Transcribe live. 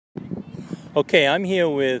Okay, I'm here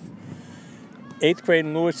with 8th grade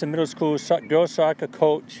in Lewiston Middle School girls soccer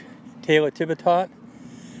coach Taylor Tibotout.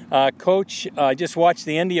 Coach, I just watched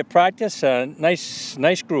the end of your practice.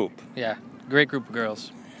 Nice group. Yeah, great group of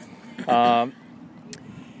girls. I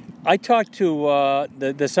talked to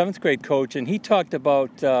the 7th grade coach, and he talked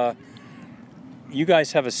about you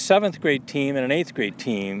guys have a 7th grade team and an 8th grade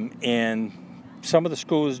team, and some of the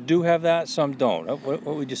schools do have that, some don't. What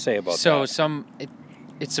would you say about that? So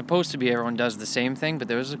it's supposed to be everyone does the same thing, but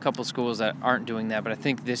there's a couple schools that aren't doing that. But I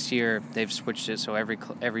think this year they've switched it, so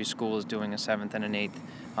every school is doing a 7th and an 8th.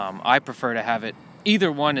 I prefer to have it.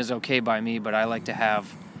 Either one is okay by me, but I like to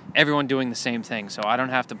have everyone doing the same thing, so I don't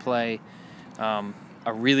have to play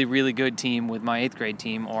a really, really good team with my 8th grade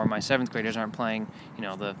team, or my 7th graders aren't playing,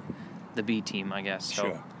 the B team, I guess. So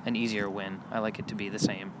Sure. An easier win. I like it to be the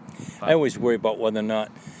same. But I always worry about whether or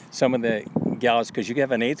not some of the gals, because you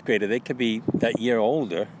have an 8th grader, they could be that year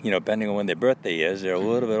older, depending on when their birthday is, they're a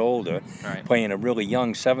little bit older, Right. playing a really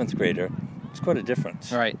young 7th grader. It's quite a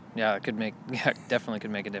difference. Right. Yeah, definitely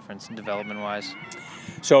could make a difference development-wise.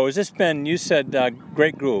 So has this been, you said,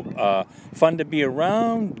 great group, fun to be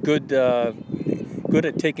around, good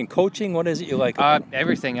at taking coaching? What is it you like about it?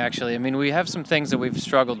 Everything, actually. I mean, we have some things that we've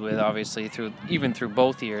struggled with, obviously, through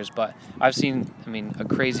both years, but I've seen, a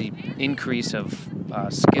crazy increase of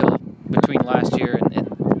skill between last year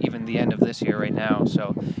and even the end of this year right now.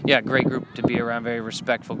 So, yeah, great group to be around, very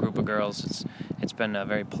respectful group of girls. It's been a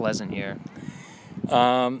very pleasant year.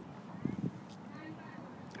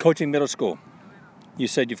 Coaching middle school. You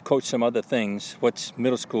said you've coached some other things. What's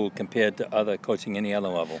middle school compared to other coaching any other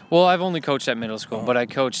level? Well, I've only coached at middle school, but I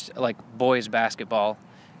coached boys basketball,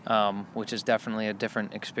 which is definitely a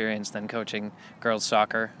different experience than coaching girls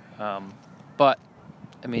soccer. But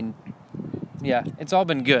it's all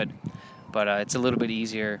been good, but it's a little bit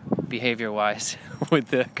easier behavior-wise with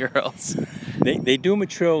the girls. They do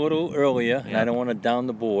mature a little earlier, and I don't want to down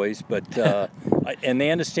the boys, but and they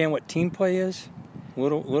understand what team play is. A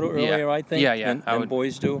little earlier, I think, than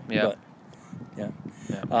boys do. Yeah.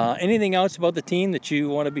 But, anything else about the team that you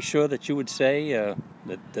want to be sure that you would say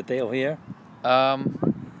that they'll hear?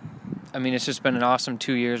 It's just been an awesome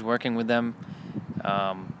 2 years working with them.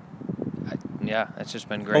 It's just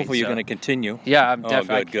been great. Hopefully you're going to continue. Yeah, I'm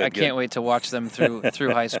definitely. Good, I can't wait to watch them through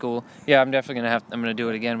high school. Yeah, I'm definitely I'm going to do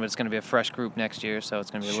it again, but it's going to be a fresh group next year, so it's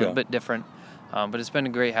going to be a little bit different. But it's been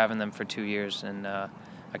great having them for 2 years, and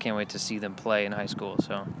I can't wait to see them play in high school.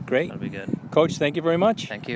 So great. That'll be good. Coach, thank you very much. Thank you.